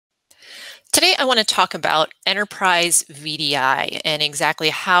Today, I want to talk about enterprise VDI and exactly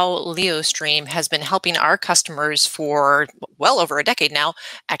how Leostream has been helping our customers for well over a decade now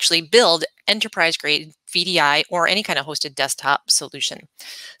actually build enterprise-grade VDI or any kind of hosted desktop solution.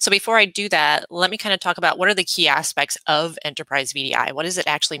 So before I do that, let me kind of talk about what are the key aspects of enterprise VDI. What does it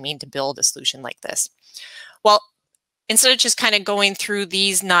actually mean to build a solution like this? Well, instead of just kind of going through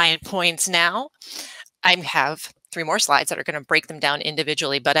these 9 points now, I have 3 more slides that are going to break them down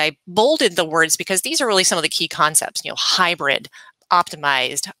individually, but I bolded the words because these are really some of the key concepts, hybrid,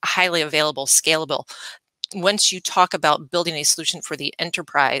 optimized, highly available, scalable. Once you talk about building a solution for the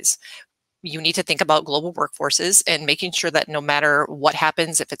enterprise, you need to think about global workforces and making sure that no matter what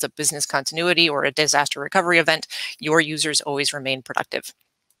happens, if it's a business continuity or a disaster recovery event, your users always remain productive.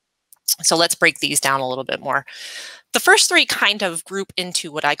 So let's break these down a little bit more. The first 3 kind of group into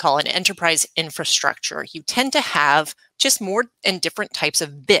what I call an enterprise infrastructure. You tend to have just more and different types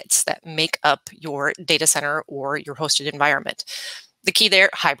of bits that make up your data center or your hosted environment. The key there,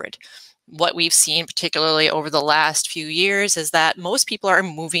 hybrid. What we've seen particularly over the last few years is that most people are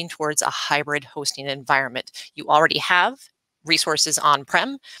moving towards a hybrid hosting environment. You already have resources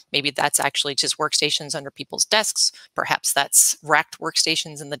on-prem. Maybe that's actually just workstations under people's desks. Perhaps that's racked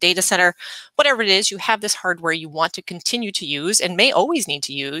workstations in the data center. Whatever it is, you have this hardware you want to continue to use and may always need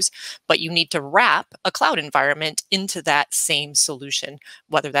to use, but you need to wrap a cloud environment into that same solution,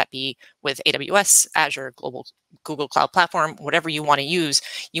 whether that be with AWS, Azure, Google Cloud Platform, whatever you want to use.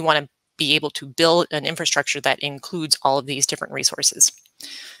 You want to be able to build an infrastructure that includes all of these different resources.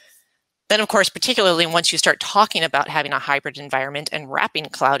 Then, of course, particularly once you start talking about having a hybrid environment and wrapping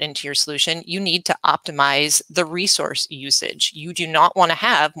cloud into your solution, you need to optimize the resource usage. You do not want to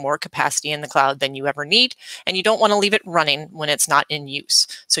have more capacity in the cloud than you ever need, and you don't want to leave it running when it's not in use.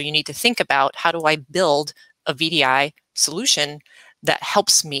 So you need to think about, how do I build a VDI solution that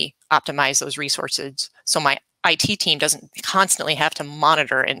helps me optimize those resources so my IT team doesn't constantly have to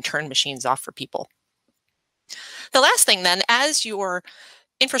monitor and turn machines off for people. The last thing then, as your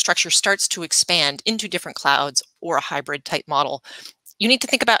infrastructure starts to expand into different clouds or a hybrid type model, you need to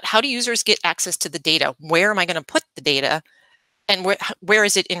think about, how do users get access to the data? Where am I going to put the data? And where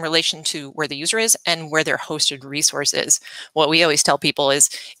is it in relation to where the user is and where their hosted resource is? What we always tell people is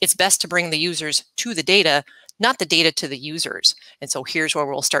it's best to bring the users to the data, not the data to the users. And so here's where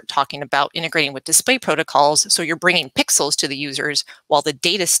we'll start talking about integrating with display protocols. So you're bringing pixels to the users while the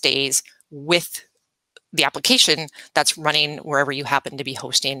data stays with the application that's running wherever you happen to be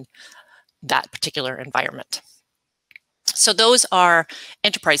hosting that particular environment. So those are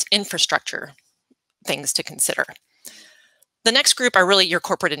enterprise infrastructure things to consider. The next group are really your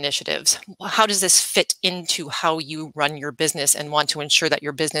corporate initiatives. How does this fit into how you run your business and want to ensure that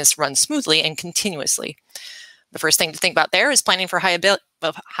your business runs smoothly and continuously? The first thing to think about there is planning for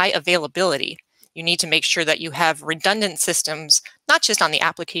high availability. You need to make sure that you have redundant systems, not just on the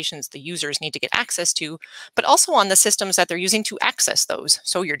applications the users need to get access to, but also on the systems that they're using to access those.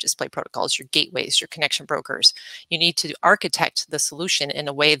 So your display protocols, your gateways, your connection brokers. You need to architect the solution in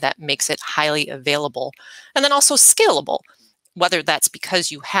a way that makes it highly available and then also scalable, whether that's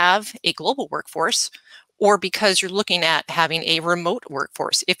because you have a global workforce or because you're looking at having a remote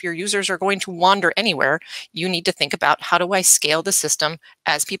workforce. If your users are going to wander anywhere, you need to think about, how do I scale the system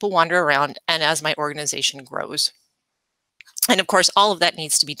as people wander around and as my organization grows? And of course, all of that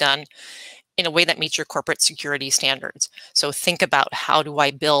needs to be done in a way that meets your corporate security standards. So think about, how do I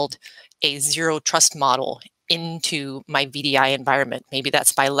build a zero trust model into my VDI environment? Maybe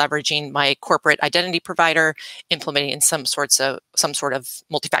that's by leveraging my corporate identity provider, implementing some sort of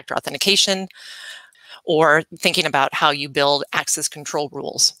multi-factor authentication, or thinking about how you build access control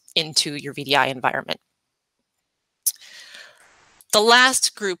rules into your VDI environment. The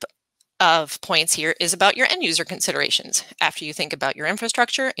last group of points here is about your end user considerations. After you think about your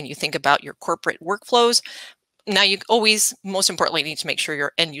infrastructure and you think about your corporate workflows, now you always, most importantly, need to make sure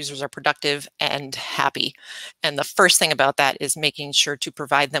your end users are productive and happy. And the first thing about that is making sure to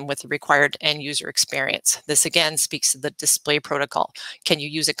provide them with the required end user experience. This again speaks to the display protocol. Can you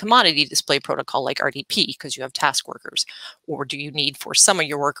use a commodity display protocol like RDP because you have task workers? Or do you need, for some of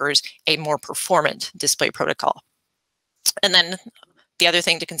your workers, a more performant display protocol? And then the other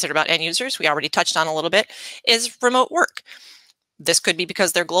thing to consider about end users, we already touched on a little bit, is remote work. This could be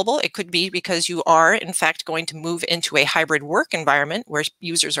because they're global. It could be because you are, in fact, going to move into a hybrid work environment where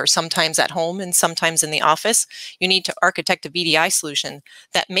users are sometimes at home and sometimes in the office. You need to architect a VDI solution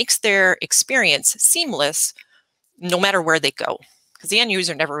that makes their experience seamless no matter where they go, because the end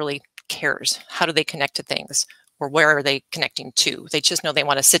user never really cares. How do they connect to things, or where are they connecting to? They just know they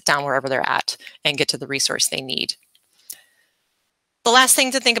want to sit down wherever they're at and get to the resource they need. The last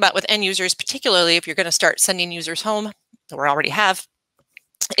thing to think about with end users, particularly if you're going to start sending users home, or already have,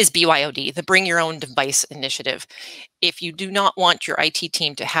 is BYOD, the Bring Your Own Device initiative. If you do not want your IT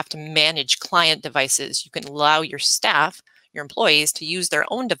team to have to manage client devices, you can allow your staff, your employees, to use their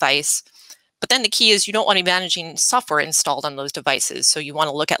own device. But then the key is you don't want to be managing software installed on those devices. So you want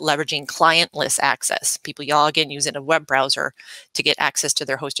to look at leveraging clientless access. People log in using a web browser to get access to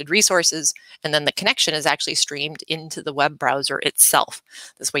their hosted resources. And then the connection is actually streamed into the web browser itself.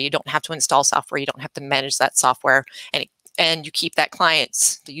 This way you don't have to install software. You don't have to manage that software. And you keep that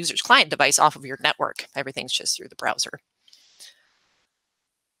the user's client device off of your network. Everything's just through the browser.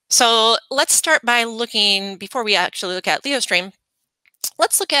 So let's start by looking, before we actually look at Leostream,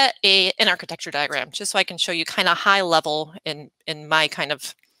 let's look at an architecture diagram, just so I can show you kind of high level in my kind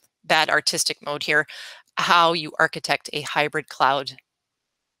of bad artistic mode here, how you architect a hybrid cloud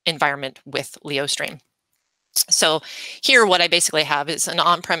environment with Leostream. So here, what I basically have is an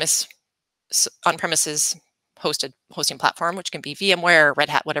on-premises hosting platform, which can be VMware, Red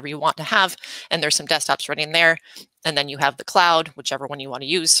Hat, whatever you want to have. And there's some desktops running there. And then you have the cloud, whichever one you want to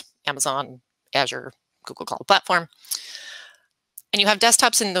use, Amazon, Azure, Google Cloud Platform. And you have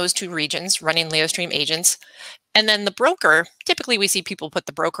desktops in those two regions running Leostream agents. And then the broker, typically we see people put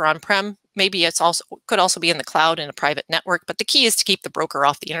the broker on-prem. Maybe could also be in the cloud in a private network, but the key is to keep the broker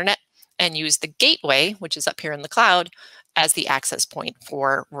off the internet and use the gateway, which is up here in the cloud, as the access point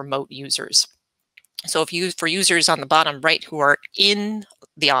for remote users. So for users on the bottom right who are in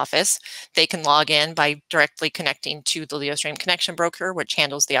the office, they can log in by directly connecting to the Leostream connection broker, which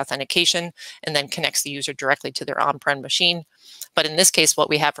handles the authentication and then connects the user directly to their on-prem machine. But in this case, what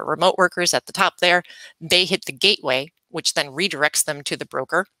we have for remote workers at the top there, they hit the gateway, which then redirects them to the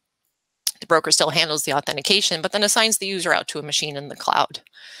broker. The broker still handles the authentication, but then assigns the user out to a machine in the cloud.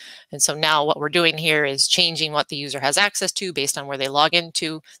 And so now what we're doing here is changing what the user has access to based on where they log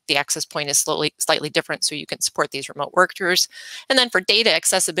into. The access point is slightly different, so you can support these remote workers. And then for data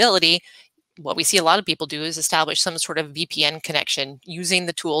accessibility, what we see a lot of people do is establish some sort of VPN connection using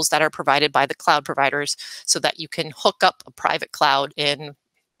the tools that are provided by the cloud providers so that you can hook up a private cloud in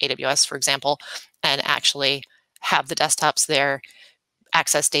AWS, for example, and actually have the desktops there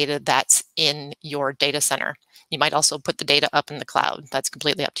access data that's in your data center. You might also put the data up in the cloud. That's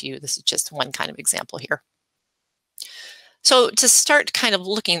completely up to you. This is just one kind of example here. So to start kind of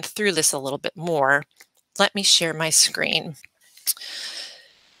looking through this a little bit more, let me share my screen.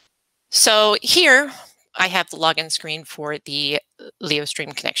 So here I have the login screen for the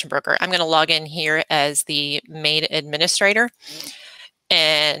Leostream connection broker. I'm going to log in here as the main administrator,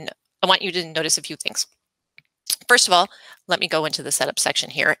 and I want you to notice a few things. First of all, let me go into the setup section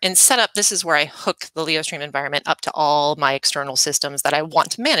here. In setup, this is where I hook the Leostream environment up to all my external systems that I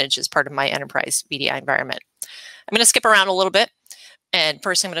want to manage as part of my enterprise VDI environment. I'm going to skip around a little bit, and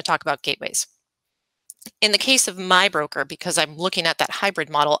first I'm going to talk about gateways. In the case of my broker, because I'm looking at that hybrid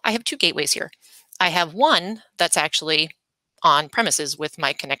model, I have two gateways here. I have one that's actually on premises with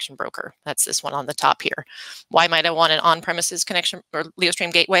my connection broker. That's this one on the top here. Why might I want an on-premises connection or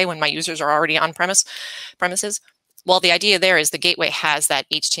Leostream gateway when my users are already on premises? Well, the idea there is the gateway has that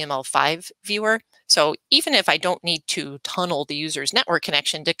HTML5 viewer. So even if I don't need to tunnel the user's network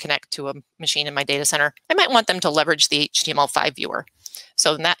connection to connect to a machine in my data center, I might want them to leverage the HTML5 viewer.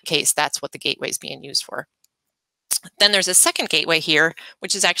 So in that case, that's what the gateway is being used for. Then there's a second gateway here,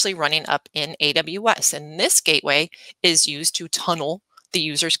 which is actually running up in AWS. And this gateway is used to tunnel the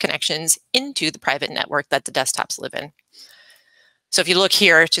user's connections into the private network that the desktops live in. So if you look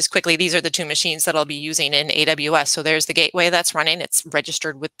here, just quickly, these are the two machines that I'll be using in AWS. So there's the gateway that's running. It's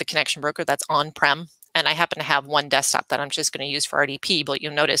registered with the connection broker that's on-prem. And I happen to have one desktop that I'm just going to use for RDP, but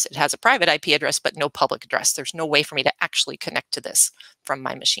you'll notice it has a private IP address, but no public address. There's no way for me to actually connect to this from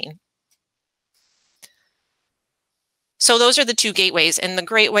my machine. So those are the two gateways. And the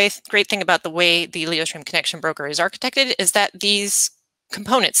great thing about the way the Leostream connection broker is architected is that these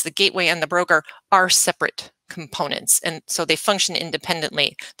components, the gateway and the broker, are separate components. And so they function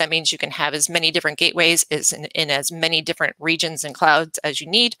independently. That means you can have as many different gateways in as many different regions and clouds as you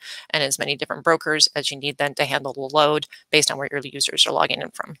need, and as many different brokers as you need then to handle the load based on where your users are logging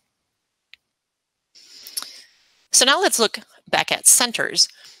in from. So now let's look back at centers.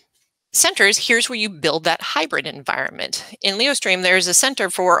 Centers, here's where you build that hybrid environment. In Leostream, there's a center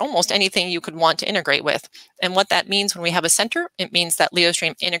for almost anything you could want to integrate with. And what that means when we have a center, it means that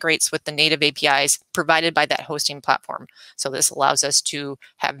Leostream integrates with the native APIs provided by that hosting platform. So this allows us to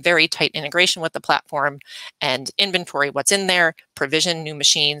have very tight integration with the platform and inventory what's in there, provision new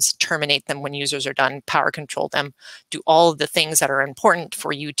machines, terminate them when users are done, power control them, do all of the things that are important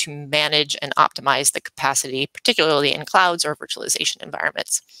for you to manage and optimize the capacity, particularly in clouds or virtualization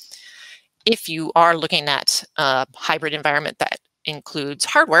environments. If you are looking at a hybrid environment that includes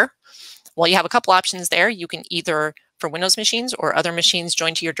hardware, well, you have a couple options there. You can either, for Windows machines or other machines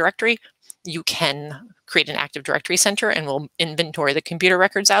joined to your directory, you can create an Active Directory center and we'll inventory the computer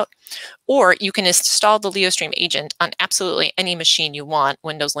records out. Or you can install the Leostream agent on absolutely any machine you want,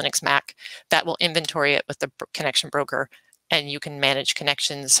 Windows, Linux, Mac, that will inventory it with the connection broker, and you can manage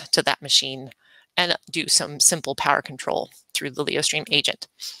connections to that machine and do some simple power control through the Leostream agent.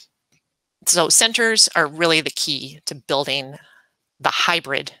 So centers are really the key to building the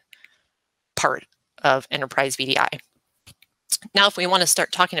hybrid part of enterprise VDI. Now, if we want to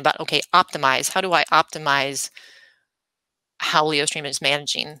start talking about, okay, optimize, how do I optimize how Leostream is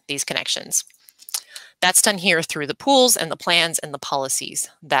managing these connections? That's done here through the pools and the plans and the policies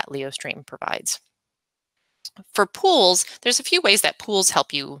that Leostream provides. For pools, there's a few ways that pools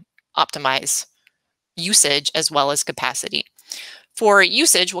help you optimize usage as well as capacity. For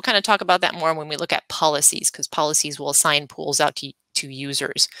usage, we'll kind of talk about that more when we look at policies, because policies will assign pools out to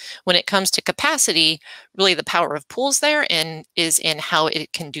users. When it comes to capacity, really the power of pools there is in how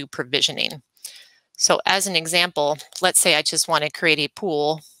it can do provisioning. So as an example, let's say I just want to create a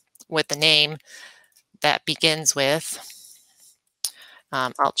pool with a name that begins with,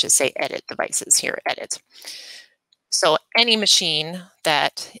 I'll just say edit devices here, edit. So any machine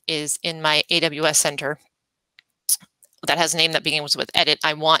that is in my AWS center that has a name that begins with edit,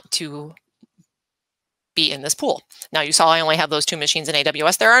 I want to be in this pool. Now you saw I only have those two machines in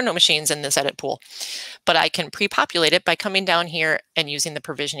AWS. There are no machines in this edit pool, but I can pre-populate it by coming down here and using the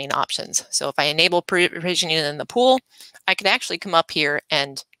provisioning options. So if I enable provisioning in the pool, I could actually come up here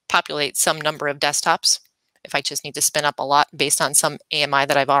and populate some number of desktops if I just need to spin up a lot based on some AMI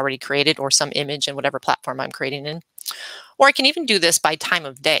that I've already created or some image in whatever platform I'm creating in. Or I can even do this by time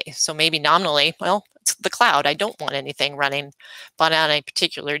of day. So maybe nominally, well, it's the cloud. I don't want anything running, but on a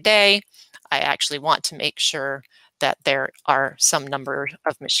particular day, I actually want to make sure that there are some number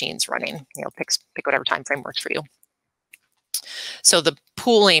of machines running. You know, pick whatever time frame works for you. So the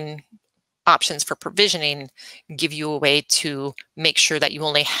pooling options for provisioning give you a way to make sure that you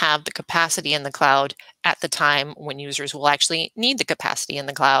only have the capacity in the cloud at the time when users will actually need the capacity in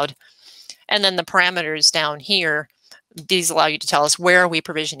the cloud. And then the parameters down here, these allow you to tell us where are we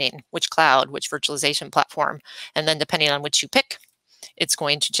provisioning, which cloud, which virtualization platform, and then depending on which you pick, it's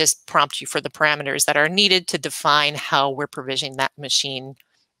going to just prompt you for the parameters that are needed to define how we're provisioning that machine,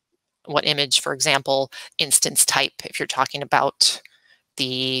 what image, for example, instance type, if you're talking about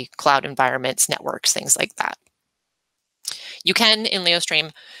the cloud environments, networks, things like that. You can, in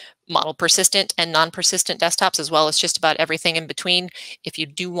Leostream, model persistent and non-persistent desktops as well as just about everything in between. If you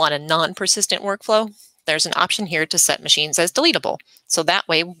do want a non-persistent workflow, there's an option here to set machines as deletable. So that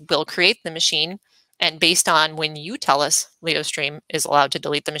way we'll create the machine, and based on when you tell us Leostream is allowed to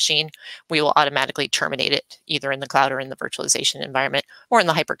delete the machine, we will automatically terminate it either in the cloud or in the virtualization environment or in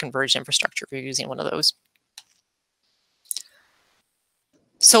the hyperconverged infrastructure if you're using one of those.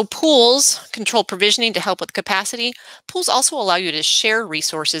 So pools control provisioning to help with capacity. Pools also allow you to share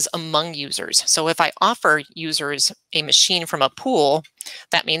resources among users. So if I offer users a machine from a pool,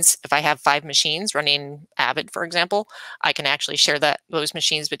 that means if I have 5 machines running Avid, for example, I can actually share those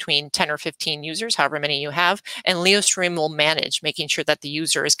machines between 10 or 15 users, however many you have, and Leostream will manage making sure that the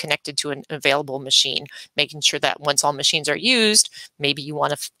user is connected to an available machine, making sure that once all machines are used, maybe you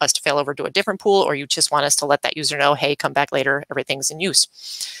want us to fail over to a different pool, or you just want us to let that user know, hey, come back later, everything's in use.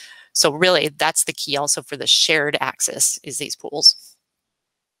 So really, that's the key also for the shared access is these pools.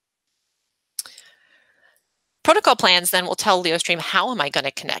 Protocol plans then will tell Leostream, how am I going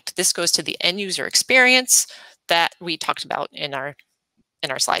to connect? This goes to the end user experience that we talked about in our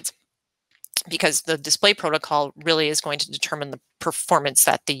slides, because the display protocol really is going to determine the performance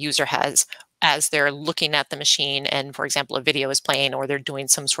that the user has as they're looking at the machine and, for example, a video is playing or they're doing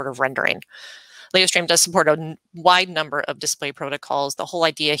some sort of rendering. Leostream does support a wide number of display protocols. The whole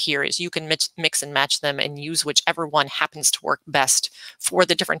idea here is you can mix and match them and use whichever one happens to work best for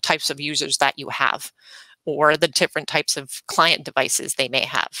the different types of users that you have or the different types of client devices they may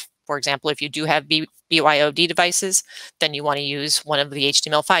have. For example, if you do have BYOD devices, then you want to use one of the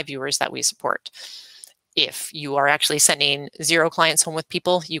HTML5 viewers that we support. If you are actually sending 0 clients home with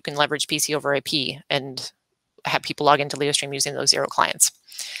people, you can leverage PC over IP and have people log into Leostream using those 0 clients.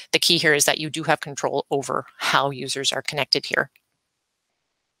 The key here is that you do have control over how users are connected here.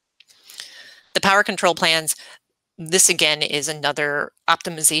 The power control plans, this again is another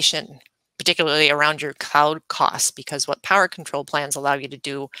optimization, particularly around your cloud costs, because what power control plans allow you to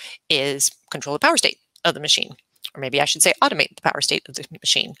do is control the power state of the machine, or maybe I should say automate the power state of the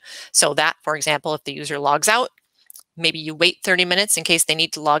machine. So that, for example, if the user logs out, maybe you wait 30 minutes in case they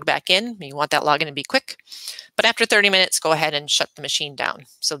need to log back in. You want that login to be quick. But after 30 minutes, go ahead and shut the machine down.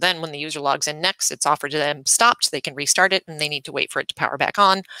 So then when the user logs in next, it's offered to them stopped. They can restart it and they need to wait for it to power back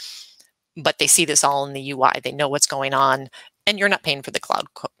on. But they see this all in the UI. They know what's going on, and you're not paying for the cloud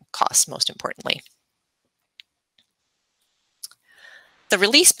costs, most importantly. The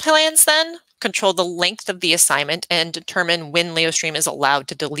release plans then control the length of the assignment and determine when Leostream is allowed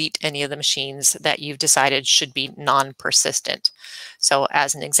to delete any of the machines that you've decided should be non-persistent. So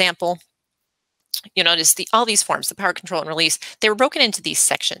as an example, you notice all these forms, the power control and release, they were broken into these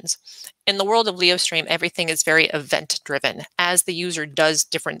sections. In the world of Leostream, everything is very event-driven. As the user does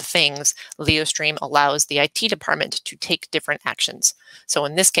different things, Leostream allows the IT department to take different actions. So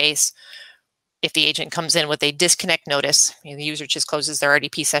in this case, if the agent comes in with a disconnect notice, the user just closes their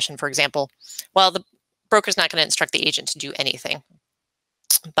RDP session, for example, well, the broker's not going to instruct the agent to do anything.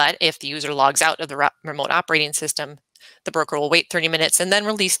 But if the user logs out of the remote operating system, the broker will wait 30 minutes and then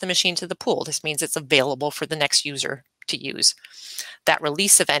release the machine to the pool. This means it's available for the next user to use. That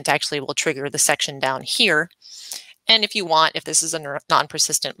release event actually will trigger the section down here. And if you want, if this is a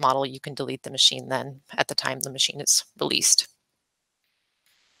non-persistent model, you can delete the machine then at the time the machine is released.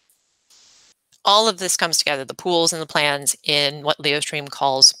 All of this comes together, the pools and the plans, in what Leostream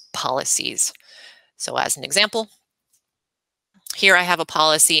calls policies. So as an example, here I have a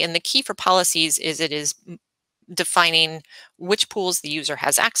policy, and the key for policies is it is defining which pools the user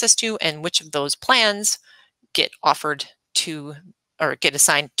has access to and which of those plans get offered to or get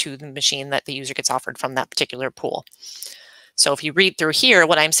assigned to the machine that the user gets offered from that particular pool. So if you read through here,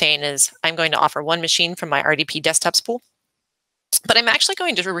 what I'm saying is I'm going to offer one machine from my RDP desktops pool, but I'm actually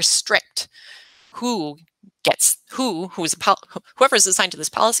going to restrict who gets whoever is assigned to this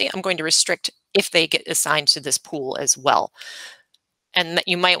policy. I'm going to restrict if they get assigned to this pool as well. And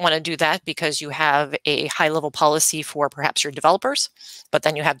you might want to do that because you have a high-level policy for perhaps your developers, but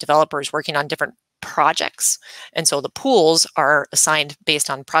then you have developers working on different projects. And so the pools are assigned based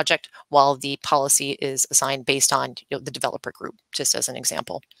on project, while the policy is assigned based on the developer group, just as an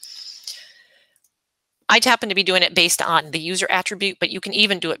example. I happen to be doing it based on the user attribute, but you can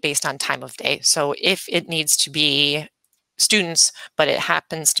even do it based on time of day. So if it needs to be students, but it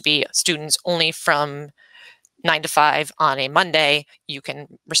happens to be students only from 9 to 5 on a Monday, you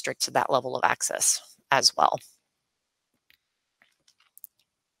can restrict to that level of access as well.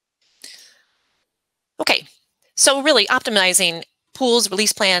 Okay, so really optimizing pools,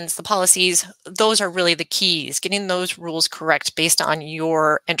 release plans, the policies, those are really the keys. Getting those rules correct based on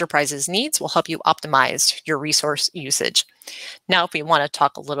your enterprise's needs will help you optimize your resource usage. Now, if we want to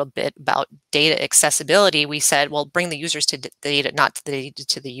talk a little bit about data accessibility, we said, well, bring the users to the data, not to the data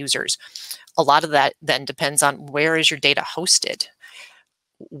to the users. A lot of that then depends on where is your data hosted?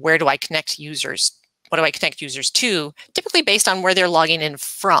 Where do I connect users? What do I connect users to? Typically based on where they're logging in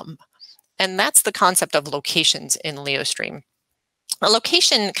from. And that's the concept of locations in Leostream. A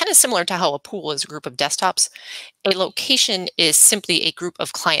location, kind of similar to how a pool is a group of desktops, a location is simply a group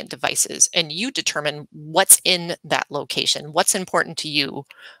of client devices, and you determine what's in that location, what's important to you,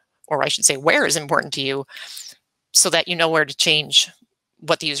 or I should say where is important to you, so that you know where to change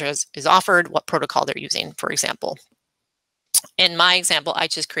what the user is offered, what protocol they're using, for example. In my example, I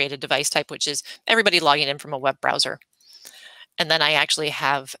just create a device type, which is everybody logging in from a web browser. And then I actually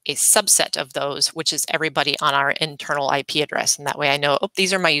have a subset of those, which is everybody on our internal IP address. And that way I know, oh,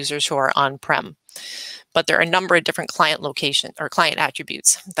 these are my users who are on-prem. But there are a number of different client location or client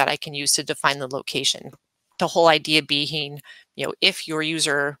attributes that I can use to define the location. The whole idea being, if your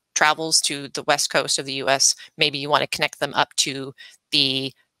user travels to the West Coast of the US, maybe you want to connect them up to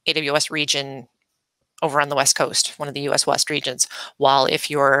the AWS region over on the West Coast, one of the US West regions. While if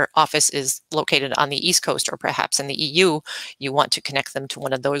your office is located on the East Coast or perhaps in the EU, you want to connect them to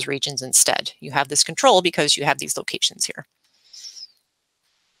one of those regions instead. You have this control because you have these locations here.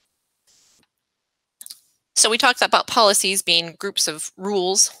 So we talked about policies being groups of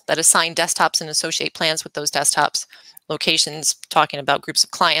rules that assign desktops and associate plans with those desktops, locations talking about groups of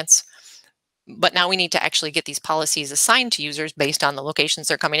clients. But now we need to actually get these policies assigned to users based on the locations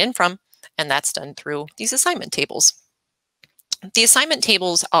they're coming in from, and that's done through these assignment tables. The assignment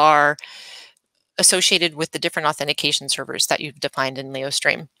tables are associated with the different authentication servers that you've defined in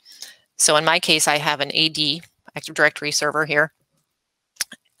Leostream. So in my case, I have an AD, Active Directory server here.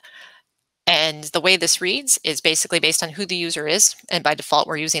 And the way this reads is basically based on who the user is. And by default,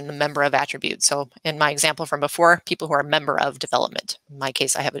 we're using the member of attribute. So in my example from before, people who are a member of development. In my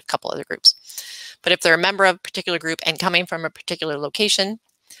case, I have a couple other groups. But if they're a member of a particular group and coming from a particular location,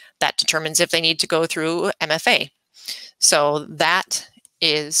 that determines if they need to go through MFA. So that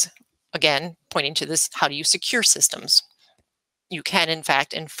is, again, pointing to this, how do you secure systems? You can, in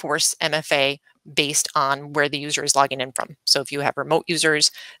fact, enforce MFA based on where the user is logging in from. So if you have remote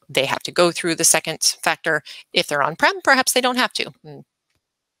users, they have to go through the second factor. If they're on-prem, perhaps they don't have to.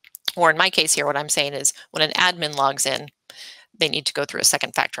 Or in my case here, what I'm saying is when an admin logs in, they need to go through a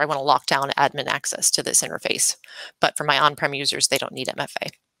second factor. I want to lock down admin access to this interface. But for my on-prem users, they don't need MFA.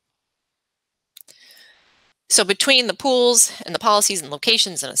 So between the pools and the policies and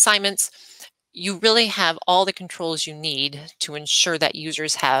locations and assignments, you really have all the controls you need to ensure that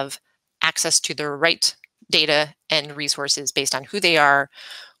users have access to the right data and resources based on who they are,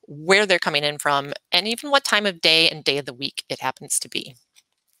 where they're coming in from, and even what time of day and day of the week it happens to be.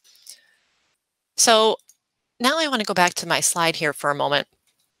 So now I want to go back to my slide here for a moment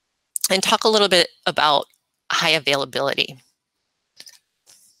and talk a little bit about high availability.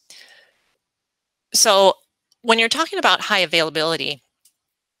 So when you're talking about high availability,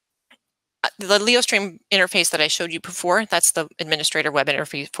 the Leostream interface that I showed you before, that's the administrator web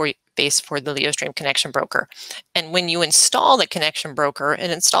interface for the Leostream connection broker. And when you install the connection broker, it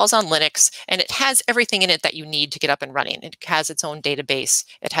installs on Linux and it has everything in it that you need to get up and running. It has its own database.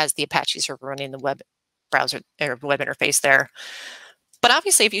 It has the Apache server running the web browser or web interface there. But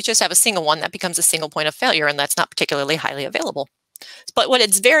obviously, if you just have a single one, that becomes a single point of failure, and that's not particularly highly available. But what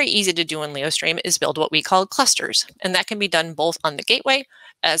it's very easy to do in Leostream is build what we call clusters, and that can be done both on the gateway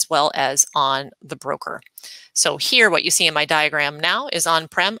as well as on the broker. So here, what you see in my diagram now is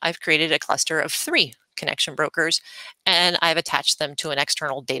on-prem. I've created a cluster of 3 connection brokers, and I've attached them to an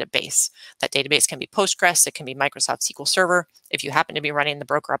external database. That database can be Postgres, it can be Microsoft SQL Server. If you happen to be running the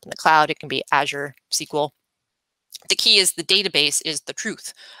broker up in the cloud, it can be Azure SQL. The key is the database is the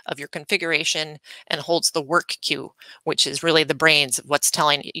truth of your configuration and holds the work queue, which is really the brains of what's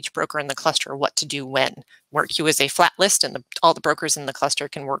telling each broker in the cluster what to do when. Work queue is a flat list, and all the brokers in the cluster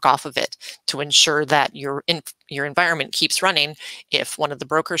can work off of it to ensure that your environment keeps running. If one of the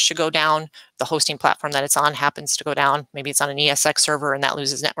brokers should go down, the hosting platform that it's on happens to go down, maybe it's on an ESX server and that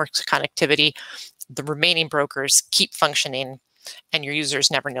loses network connectivity, the remaining brokers keep functioning and your users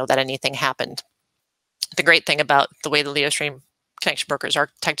never know that anything happened. The great thing about the way the Leostream connection brokers are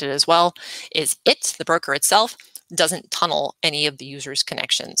architected as well is the broker itself, doesn't tunnel any of the user's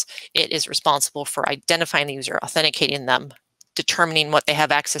connections. It is responsible for identifying the user, authenticating them, determining what they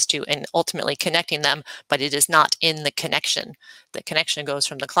have access to, and ultimately connecting them, but it is not in the connection. The connection goes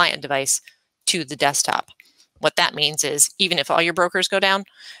from the client device to the desktop. What that means is even if all your brokers go down,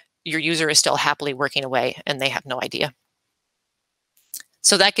 your user is still happily working away and they have no idea.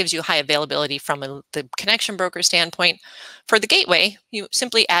 So that gives you high availability from the connection broker standpoint. For the gateway, you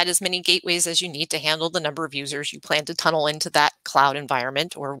simply add as many gateways as you need to handle the number of users you plan to tunnel into that cloud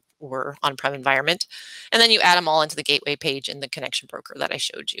environment or on-prem environment. And then you add them all into the gateway page in the connection broker that I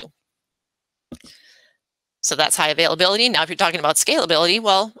showed you. So that's high availability. Now, if you're talking about scalability,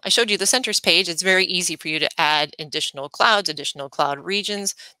 well, I showed you the centers page. It's very easy for you to add additional clouds, additional cloud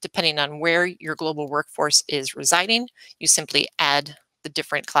regions, depending on where your global workforce is residing. You simply add the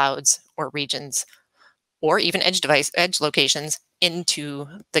different clouds or regions or even edge locations into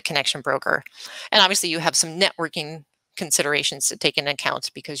the connection broker. And obviously you have some networking considerations to take into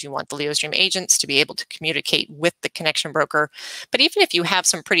account because you want the Leostream agents to be able to communicate with the connection broker. But even if you have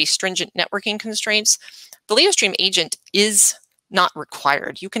some pretty stringent networking constraints, the Leostream agent is not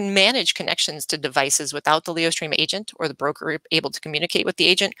required. You can manage connections to devices without the Leostream agent or the broker able to communicate with the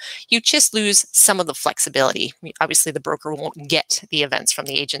agent. You just lose some of the flexibility. Obviously, the broker won't get the events from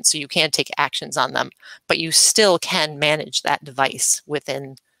the agent, so you can't take actions on them, but you still can manage that device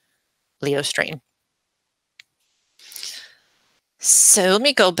within Leostream. So let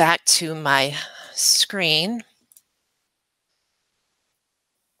me go back to my screen.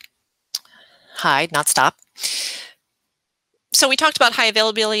 Hide, not stop. So we talked about high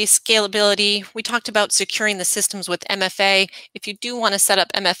availability, scalability. We talked about securing the systems with MFA. If you do want to set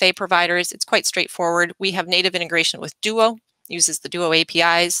up MFA providers, it's quite straightforward. We have native integration with Duo, uses the Duo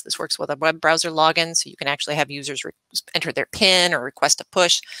APIs. This works with a web browser login, so you can actually have users enter their PIN or request a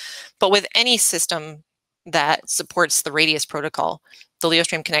push. But with any system that supports the Radius protocol, the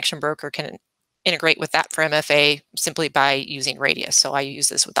Leostream connection broker can integrate with that for MFA simply by using Radius. So I use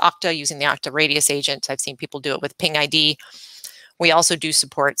this with Okta, using the Okta Radius agent. I've seen people do it with Ping ID. We also do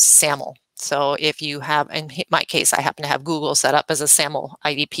support SAML. So if you have, in my case, I happen to have Google set up as a SAML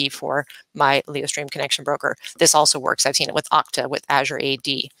IDP for my Leostream connection broker. This also works. I've seen it with Okta, with Azure AD.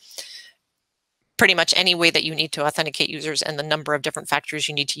 Pretty much any way that you need to authenticate users and the number of different factors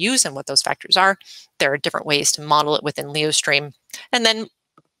you need to use and what those factors are. There are different ways to model it within Leostream. And then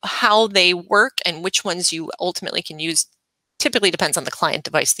how they work and which ones you ultimately can use typically depends on the client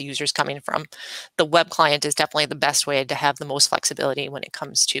device the user's coming from. The web client is definitely the best way to have the most flexibility when it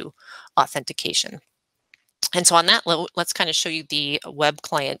comes to authentication. And so on that level, let's kind of show you the web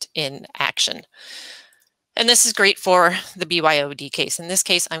client in action. And this is great for the BYOD case. In this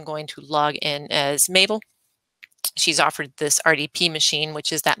case, I'm going to log in as Mabel. She's offered this RDP machine,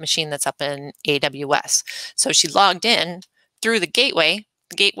 which is that machine that's up in AWS. So she logged in through the gateway.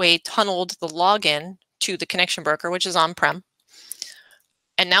 The gateway tunneled the login to the connection broker, which is on-prem.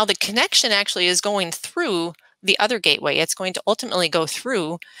 And now the connection actually is going through the other gateway. It's going to ultimately go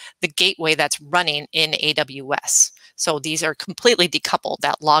through the gateway that's running in AWS. So these are completely decoupled,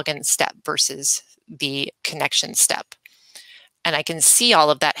 that login step versus the connection step. And I can see all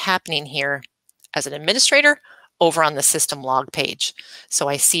of that happening here as an administrator over on the system log page. So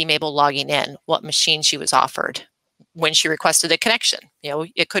I see Mabel logging in, what machine she was offered, when she requested a connection. You know,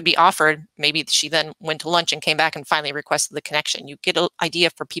 it could be offered, maybe she then went to lunch and came back and finally requested the connection. You get an idea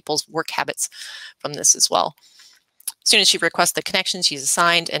for people's work habits from this as well. As soon as she requests the connection, she's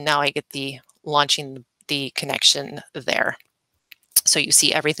assigned, and now I get the launching the connection there. So you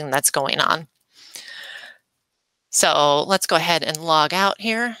see everything that's going on. So let's go ahead and log out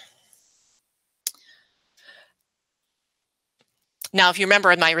here. Now, if you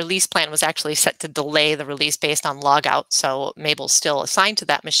remember, my release plan was actually set to delay the release based on logout. So Mabel's still assigned to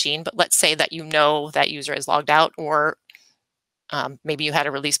that machine, but let's say that you know that user is logged out, or maybe you had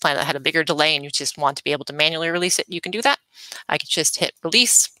a release plan that had a bigger delay and you just want to be able to manually release it. You can do that. I could just hit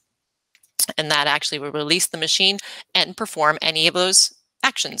release, and that actually will release the machine and perform any of those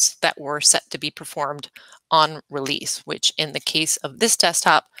actions that were set to be performed on release, which in the case of this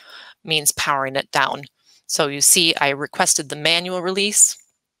desktop means powering it down. So you see I requested the manual release,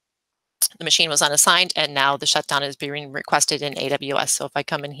 the machine was unassigned, and now the shutdown is being requested in AWS. So if I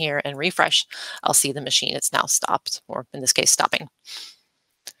come in here and refresh, I'll see the machine is now stopped, or in this case, stopping.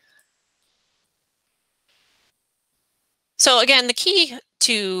 So again, the key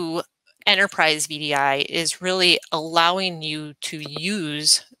to enterprise VDI is really allowing you to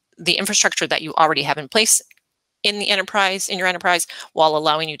use the infrastructure that you already have in place in the enterprise, in your enterprise, while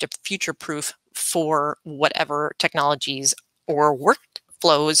allowing you to future-proof for whatever technologies or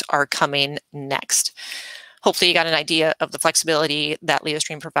workflows are coming next. Hopefully you got an idea of the flexibility that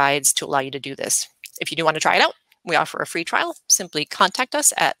Leostream provides to allow you to do this. If you do want to try it out, we offer a free trial. Simply contact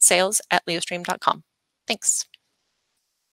us at sales@leostream.com. Thanks.